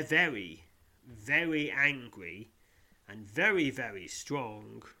 and they're very, very angry and very, very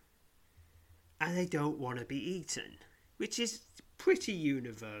strong, and they don't want to be eaten, which is a pretty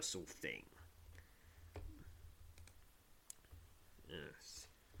universal thing. Yes.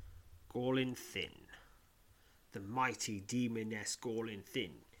 Gorlin Thin. The mighty demoness Gorlin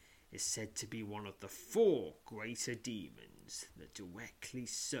Thin is said to be one of the 4 greater demons that directly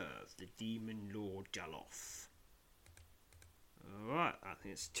serve the demon lord Jaloth. Alright, I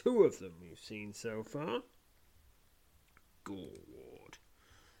think it's 2 of them we've seen so far. Goreward.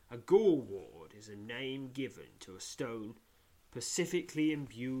 A Goreward is a name given to a stone specifically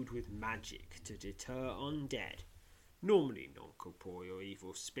imbued with magic to deter undead, normally non-corporeal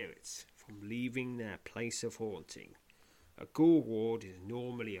evil spirits, from leaving their place of haunting. A Goreward is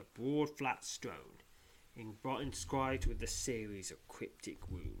normally a broad flat stone, inscribed with a series of cryptic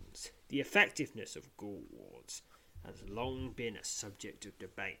runes. The effectiveness of Gorewards has long been a subject of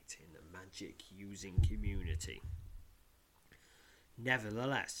debate in the magic-using community.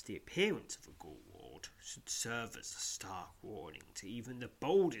 Nevertheless, the appearance of a Goreward should serve as a stark warning to even the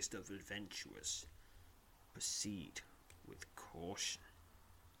boldest of adventurers. Proceed with caution.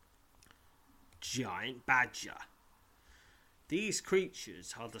 Giant Badger. These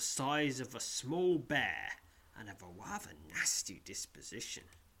creatures are the size of a small bear and have a rather nasty disposition.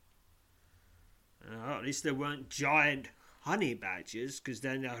 At least they weren't giant honey badgers, because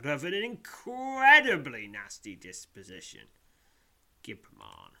then they would have an incredibly nasty disposition.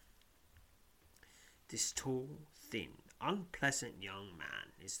 Gibman. This tall, thin, unpleasant young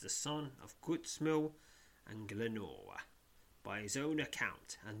man is the son of Gutsmill and Glenora, by his own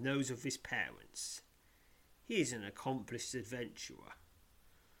account and those of his parents. He is an accomplished adventurer.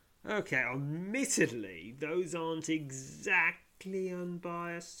 Okay, admittedly, those aren't exactly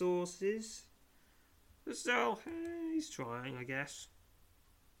unbiased sources. But still, he's trying, I guess.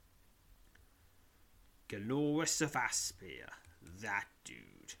 Galoris of Aspia, that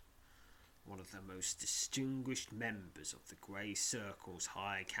dude. One of the most distinguished members of the Grey Circle's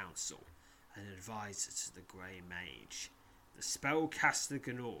High Council and advisor to the Grey Mage. The spellcaster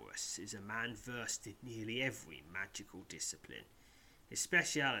Ganoris is a man versed in nearly every magical discipline. His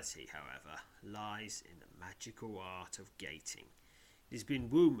speciality, however, lies in the magical art of gating. It has been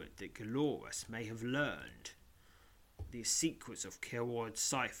rumoured that Galoris may have learned the secrets of Kilward's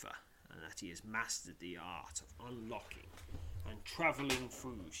cipher, and that he has mastered the art of unlocking and travelling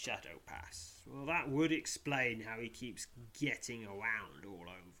through Shadow Pass. Well, that would explain how he keeps getting around all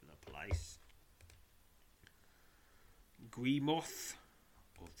over the place. Greemoth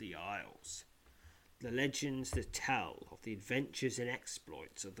of the Isles. The legends that tell of the adventures and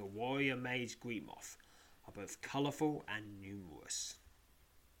exploits of the warrior mage Greemoth are both colourful and numerous.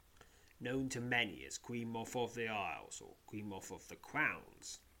 Known to many as Greemoth of the Isles or Greemoth of the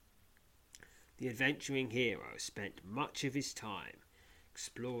Crowns, the adventuring hero spent much of his time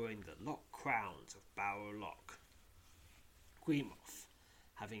exploring the locked crowns of Barrow Loch. Greemoth,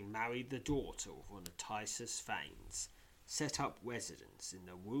 having married the daughter of one of Tysus Thanes, set up residence in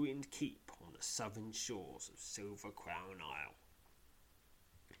the ruined keep on the southern shores of Silver Crown Isle.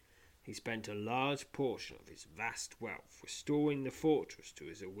 He spent a large portion of his vast wealth restoring the fortress to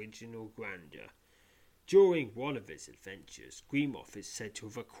its original grandeur. During one of his adventures, Greemoth is said to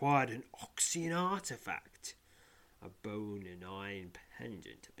have acquired an Oxian artifact, a bone and iron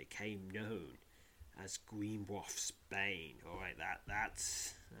pendant that became known as Greemoth's Bane. Alright, that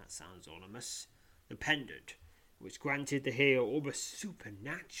sounds ominous. The pendant, which granted the hero almost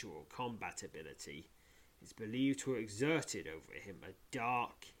supernatural combat ability, is believed to have exerted over him a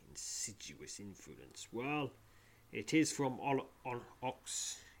dark, insidious influence. Well, it is from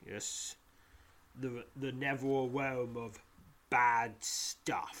Ox, yes, the Neville realm of bad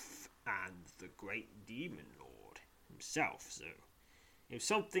stuff, and the great demon lord himself, so if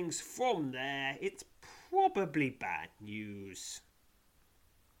something's from there, it's probably bad news.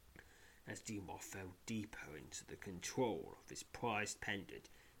 As Greemoth fell deeper into the control of his prized pendant,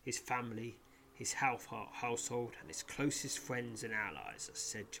 his family, his household, and his closest friends and allies are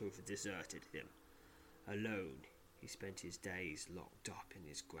said to have deserted him. Alone, he spent his days locked up in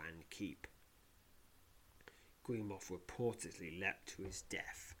his grand keep. Greemoth reportedly leapt to his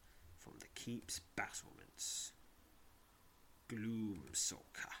death from the keep's battlements.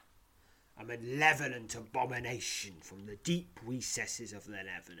 Gloomsulker, a malevolent abomination from the deep recesses of the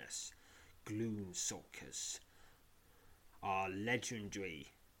Neverness. Gloomsulkers are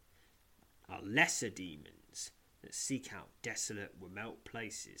lesser demons that seek out desolate, remote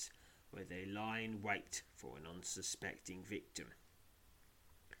places where they lie in wait for an unsuspecting victim.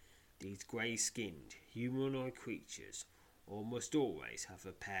 These grey-skinned humanoid creatures almost always have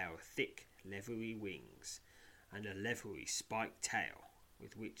a pair of thick, leathery wings and a leathery spiked tail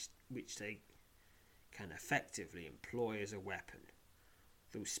with which they can effectively employ as a weapon.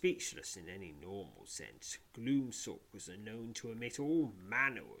 Though speechless in any normal sense, gloomstalkers are known to emit all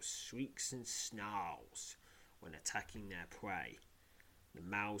manner of shrieks and snarls when attacking their prey. The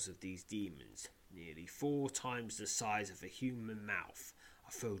mouths of these demons, nearly 4 times the size of a human mouth,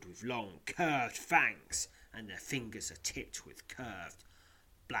 are filled with long, curved fangs, and their fingers are tipped with curved,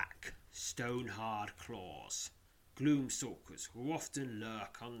 black, stone-hard claws. Gloomstalkers will often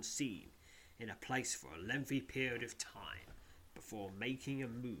lurk unseen in a place for a lengthy period of time before making a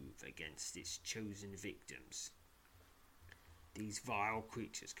move against its chosen victims. These vile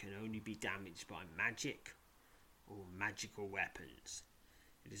creatures can only be damaged by magic or magical weapons.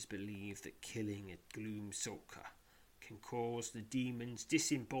 It is believed that killing a gloomstalker can cause the demon's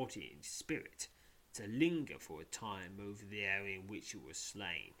disembodied spirit to linger for a time over the area in which it was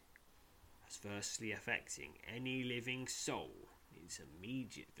slain, adversely affecting any living soul in its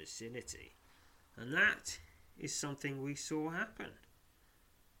immediate vicinity. And that is something we saw happen.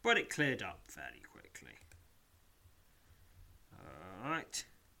 But it cleared up fairly quickly. Alright,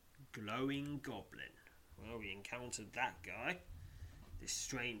 Glowing Goblin. Well, we encountered that guy. This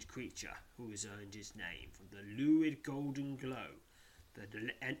strange creature who has earned his name from the lurid golden glow that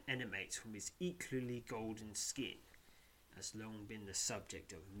emanates from his equally golden skin, has long been the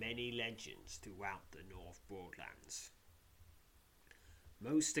subject of many legends throughout the North Broadlands.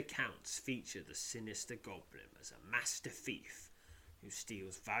 Most accounts feature the sinister goblin as a master thief who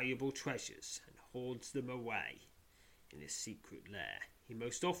steals valuable treasures and hoards them away in his secret lair. He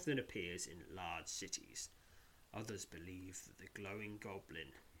most often appears in large cities. Others believe that the glowing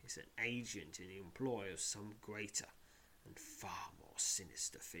goblin is an agent in the employ of some greater and far more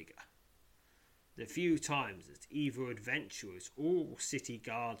sinister figure. The few times that either adventurers or city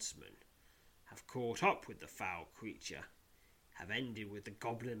guardsmen have caught up with the foul creature have ended with the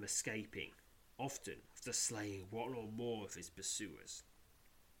goblin escaping, often after slaying one or more of his pursuers.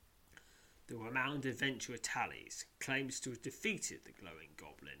 The renowned adventurer Tallies claims to have defeated the glowing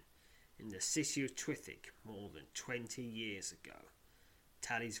goblin in the city of Twithick more than 20 years ago.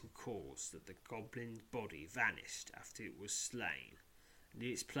 Tallies recalls that the goblin's body vanished after it was slain, and in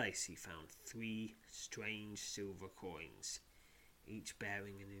its place he found 3 strange silver coins, each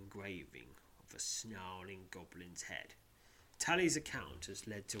bearing an engraving of a snarling goblin's head. Tallies' account has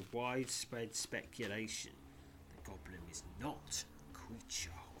led to widespread speculation that the goblin is not a creature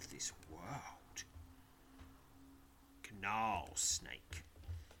of this world. Gnarl Snake.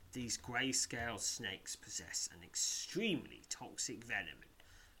 These grey-scaled snakes possess an extremely toxic venom,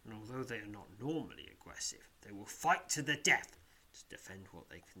 and although they are not normally aggressive, they will fight to the death to defend what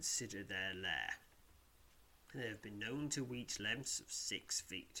they consider their lair. They have been known to reach lengths of 6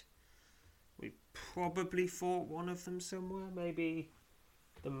 feet. We probably fought one of them somewhere, maybe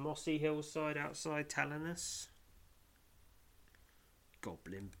the mossy hillside outside Talanus.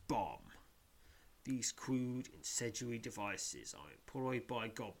 Goblin Bomb. These crude incendiary devices are employed by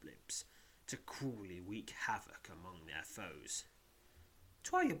goblins to cruelly wreak havoc among their foes.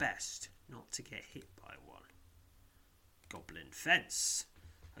 Try your best not to get hit by one. Goblin Fence.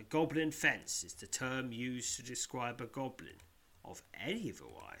 A goblin fence is the term used to describe a goblin of any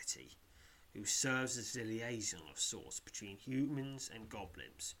variety who serves as a liaison of sorts between humans and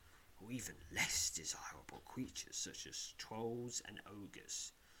goblins, or even less desirable creatures such as trolls and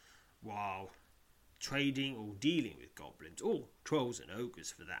ogres. While trading or dealing with goblins, or trolls and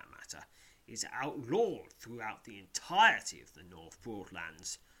ogres for that matter, is outlawed throughout the entirety of the North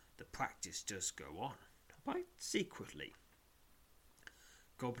Broadlands, the practice does go on, albeit secretly.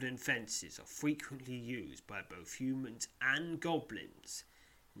 Goblin fences are frequently used by both humans and goblins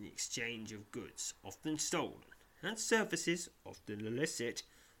in the exchange of goods often stolen and services often illicit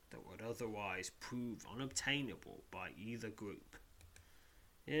that would otherwise prove unobtainable by either group.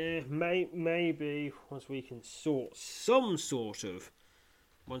 Maybe once we can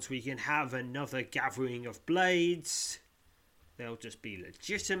once we can have another gathering of blades, they'll just be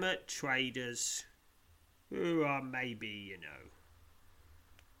legitimate traders who are maybe,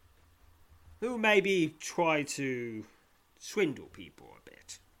 who maybe try to swindle people a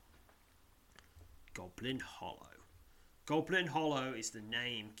bit. Goblin Hollow. Goblin Hollow is the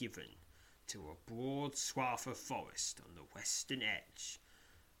name given to a broad swath of forest on the western edge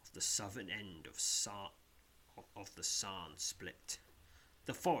of the southern end of the Sarn Split.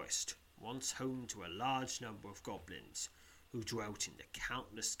 The forest, once home to a large number of goblins who dwelt in the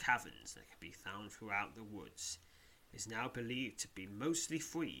countless caverns that can be found throughout the woods, is now believed to be mostly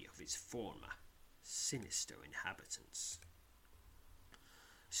free of its former sinister inhabitants.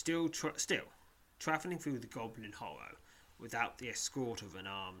 Still, travelling through the Goblin Hollow without the escort of an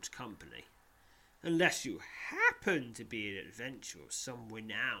armed company, unless you happen to be an adventurer of some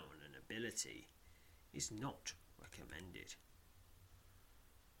renown and ability, is not recommended.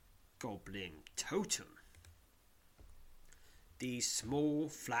 Goblin Totem. These small,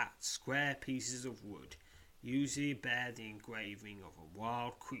 flat, square pieces of wood usually bear the engraving of a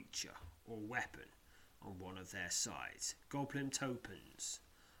wild creature or weapon on one of their sides. Goblin tokens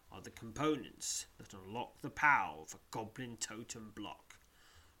are the components that unlock the power of a Goblin Totem block.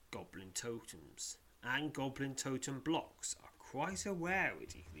 Goblin totems and Goblin Totem blocks are quite a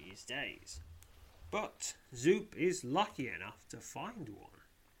rarity these days, but Zoop is lucky enough to find one.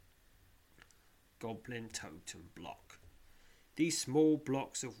 Goblin Totem block. These small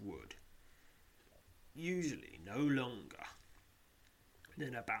blocks of wood, usually no longer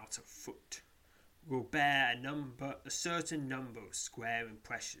than about a foot, will bear a certain number of square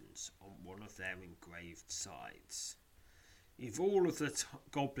impressions on one of their engraved sides. If all of the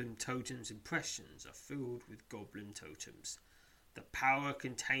Goblin Totem's impressions are filled with Goblin Totems, the power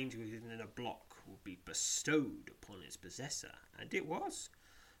contained within a block will be bestowed upon its possessor, and it was.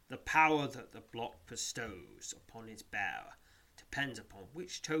 The power that the block bestows upon its bearer depends upon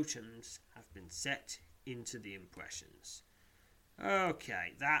which totems have been set into the impressions.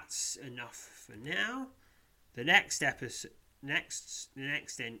 Okay, that's enough for now. The next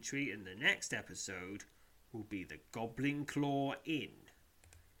entry in the next episode will be the Goblin Claw Inn.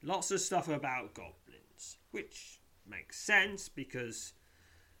 Lots of stuff about goblins, which makes sense because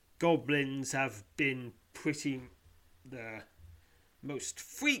goblins have been the most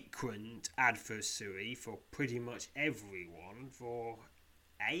frequent adversary for pretty much everyone for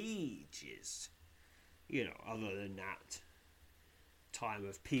ages. Other than that time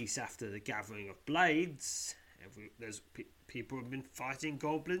of peace after the Gathering of Blades, people have been fighting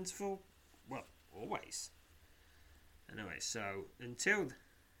goblins for, always. Anyway, so until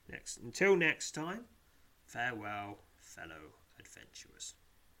next time, farewell, fellow adventurers.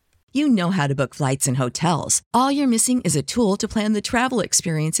 You know how to book flights and hotels. All you're missing is a tool to plan the travel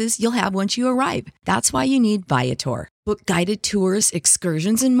experiences you'll have once you arrive. That's why you need Viator. Book guided tours,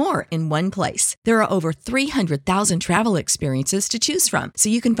 excursions, and more in one place. There are over 300,000 travel experiences to choose from, so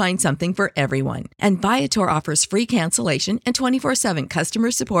you can find something for everyone. And Viator offers free cancellation and 24/7 customer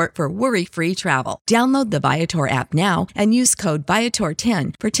support for worry-free travel. Download the Viator app now and use code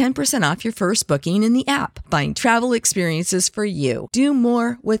Viator10 for 10% off your first booking in the app. Find travel experiences for you. Do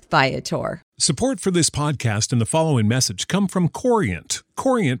more with Viator. Support for this podcast and the following message come from Corient.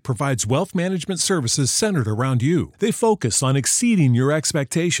 Corient provides wealth management services centered around you. They focus on exceeding your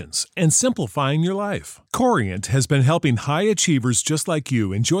expectations and simplifying your life. Corient has been helping high achievers just like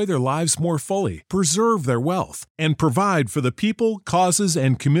you enjoy their lives more fully, preserve their wealth, and provide for the people, causes,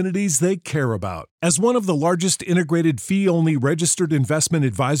 and communities they care about. As one of the largest integrated fee-only registered investment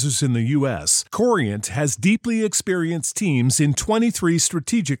advisors in the U.S., Corient has deeply experienced teams in 23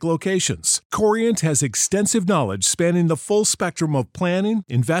 strategic locations. Corient has extensive knowledge spanning the full spectrum of planning,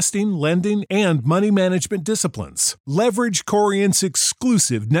 investing, lending, and money management disciplines. Leverage Corient's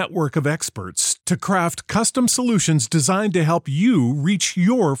exclusive network of experts to craft custom solutions designed to help you reach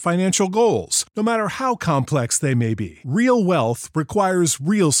your financial goals, no matter how complex they may be. Real wealth requires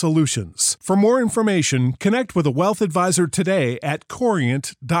real solutions. For more information, connect with a wealth advisor today at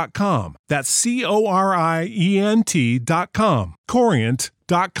Corient.com. That's Corient.com.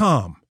 Corient.com.